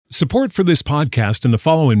Support for this podcast and the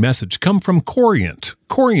following message come from Corient.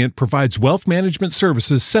 Corient provides wealth management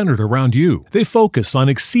services centered around you. They focus on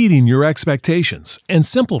exceeding your expectations and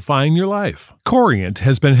simplifying your life. Corient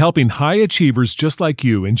has been helping high achievers just like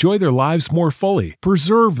you enjoy their lives more fully,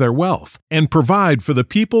 preserve their wealth, and provide for the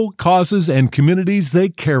people, causes, and communities they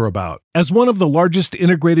care about. As one of the largest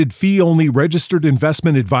integrated fee-only registered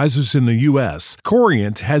investment advisors in the U.S.,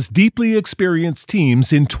 Corient has deeply experienced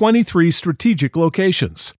teams in 23 strategic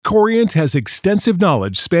locations. Corient has extensive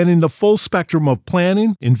knowledge spanning the full spectrum of planning,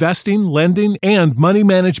 investing, lending, and money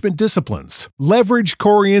management disciplines. Leverage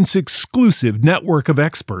Corient's exclusive network of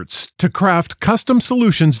experts to craft custom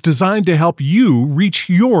solutions designed to help you reach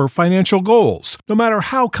your financial goals, no matter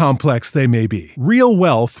how complex they may be. Real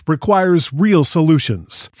wealth requires real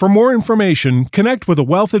solutions. For more information, connect with a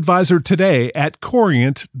wealth advisor today at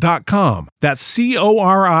Corient.com. That's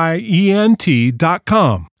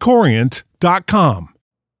Corient.com. Corient.com.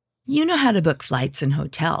 You know how to book flights and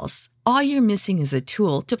hotels. All you're missing is a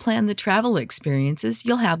tool to plan the travel experiences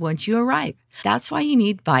you'll have once you arrive. That's why you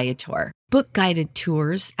need Viator. Book guided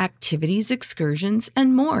tours, activities, excursions,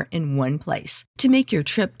 and more in one place to make your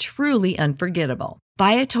trip truly unforgettable.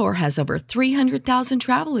 Viator has over 300,000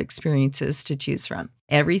 travel experiences to choose from.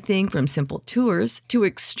 Everything from simple tours to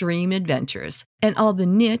extreme adventures and all the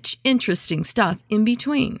niche, interesting stuff in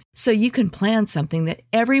between. So you can plan something that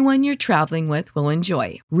everyone you're traveling with will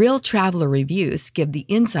enjoy. Real traveler reviews give the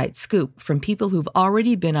inside scoop from people who've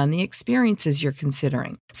already been on the experiences you're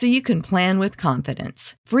considering. So you can plan with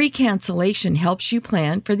confidence. Free cancellation helps you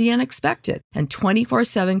plan for the unexpected. And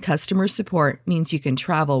 24/7 customer support means you can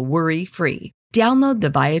travel worry-free. Download the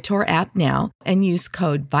Viator app now and use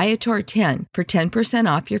code Viator10 for 10%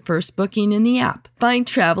 off your first booking in the app. Find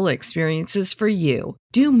travel experiences for you.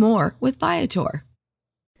 Do more with Viator.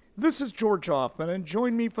 This is George Hoffman, and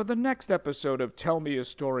join me for the next episode of Tell Me a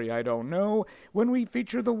Story I Don't Know, when we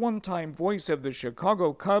feature the one-time voice of the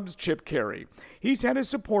Chicago Cubs, Chip Caray. He's had his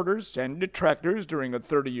supporters and detractors during a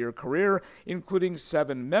 30-year career, including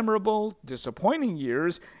 7 memorable, disappointing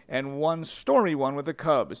years, and 1 story one with the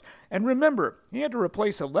Cubs. And remember, he had to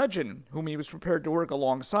replace a legend whom he was prepared to work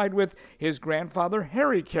alongside with, his grandfather,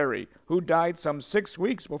 Harry Caray, who died some 6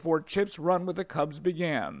 weeks before Chip's run with the Cubs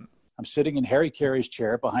began. I'm sitting in Harry Caray's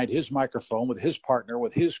chair behind his microphone with his partner,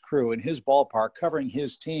 with his crew in his ballpark, covering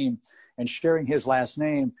his team and sharing his last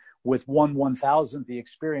name with 1/1000th the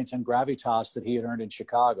experience and gravitas that he had earned in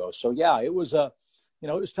Chicago. So yeah, it was it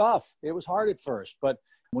was tough. It was hard at first, but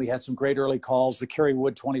we had some great early calls. The Kerry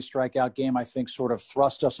Wood 20 strikeout game, I think, sort of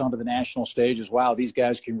thrust us onto the national stage as, wow, these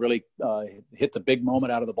guys can really hit the big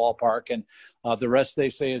moment out of the ballpark. And the rest, they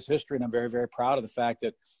say, is history. And I'm very, very proud of the fact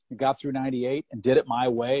that we got through 98 and did it my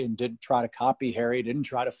way and didn't try to copy Harry, didn't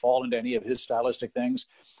try to fall into any of his stylistic things.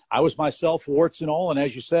 I was myself, warts and all. And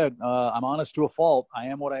as you said, I'm honest to a fault. I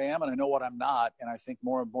am what I am, and I know what I'm not. And I think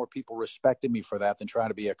more and more people respected me for that than trying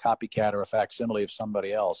to be a copycat or a facsimile of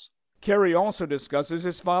somebody else. Caray also discusses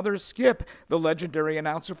his father, Skip, the legendary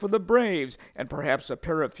announcer for the Braves, and perhaps a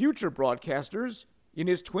pair of future broadcasters in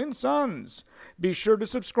his twin sons. Be sure to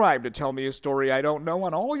subscribe to Tell Me a Story I Don't Know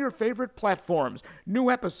on all your favorite platforms. New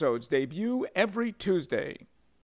episodes debut every Tuesday.